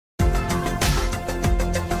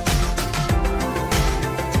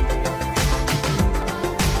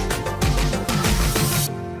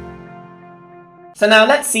So now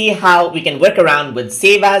let's see how we can work around with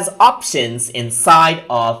save as options inside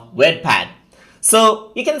of WordPad.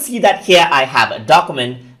 So you can see that here I have a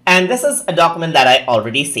document, and this is a document that I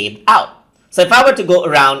already saved out. So if I were to go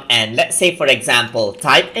around and let's say, for example,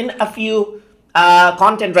 type in a few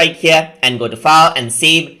content right here and go to file and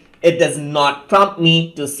save, it does not prompt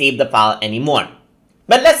me to save the file anymore.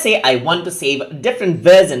 But let's say I want to save a different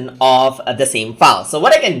version of the same file. So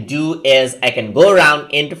what I can do is I can go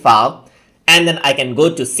around into file, and then I can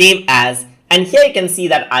go to save as, and here you can see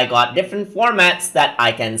that I got different formats that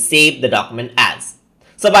I can save the document as.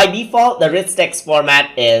 So by default, the rich text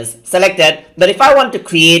format is selected, but if I want to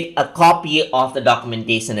create a copy of the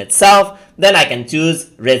documentation itself, then I can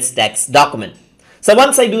choose rich text document. So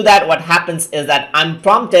once I do that, what happens is that I'm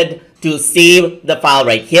prompted to save the file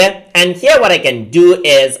right here. And here what I can do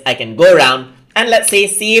is I can go around and let's say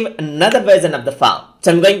save another version of the file.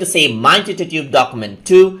 So I'm going to say my TutorTube document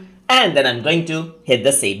 2, and then I'm going to hit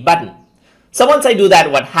the save button. So once I do that,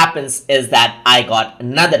 what happens is that I got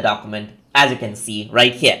another document, as you can see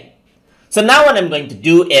right here. So now what I'm going to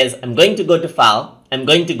do is I'm going to go to file, I'm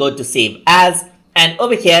going to go to save as, and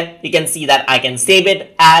over here you can see that I can save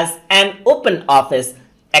it as an OpenOffice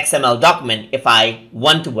XML document if I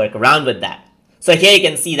want to work around with that. So here you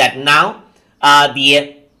can see that now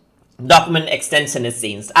the document extension is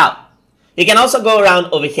changed out. You can also go around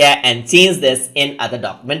over here and change this in other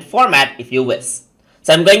document format if you wish.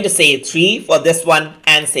 So I'm going to say 3 for this one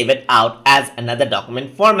and save it out as another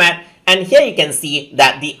document format. And here you can see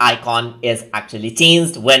that the icon is actually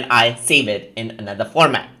changed when I save it in another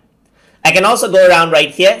format. I can also go around right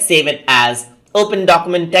here, save it as open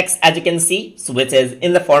document text, as you can see, so which is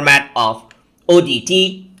in the format of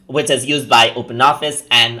ODT, which is used by OpenOffice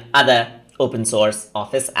and other open source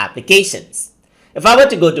Office applications. If I were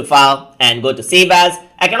to go to file and go to save as,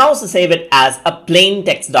 I can also save it as a plain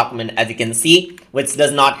text document, as you can see, which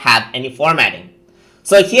does not have any formatting.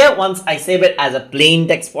 So here, once I save it as a plain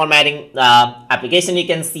text formatting application, you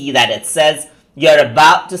can see that it says you're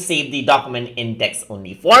about to save the document in text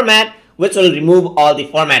only format, which will remove all the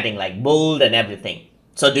formatting like bold and everything.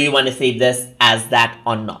 So do you want to save this as that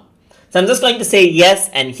or not? So I'm just going to say yes,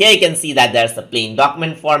 and here you can see that there's a plain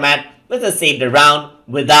document format which is saved around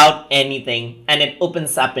without anything, and it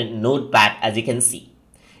opens up in Notepad, as you can see.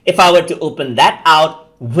 If I were to open that out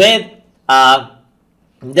with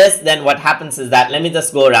this, then what happens is that, let me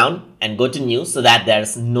just go around and go to new so that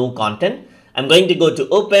there's no content. I'm going to go to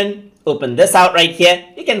open this out right here.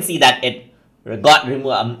 You can see that it got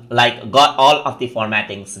all of the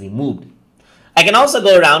formattings removed. I can also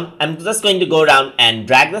go around, I'm just going to go around and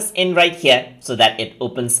drag this in right here so that it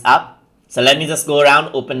opens up. So let me just go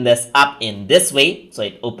around, open this up in this way. So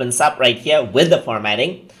it opens up right here with the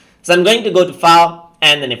formatting. So I'm going to go to file,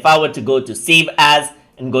 and then if I were to go to save as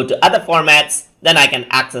and go to other formats, then I can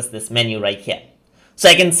access this menu right here. So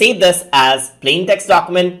I can save this as plain text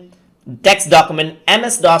document,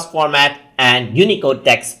 MS-DOS format, and Unicode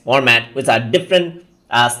text format, which are different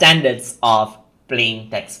standards of plain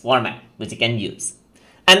text format, which you can use.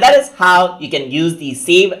 And that is how you can use the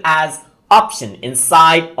save as option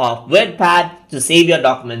inside of WordPad to save your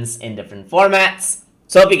documents in different formats.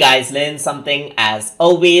 So hope you guys learned something as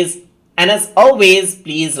always. And as always,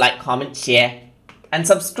 please like, comment, share, and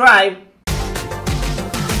subscribe.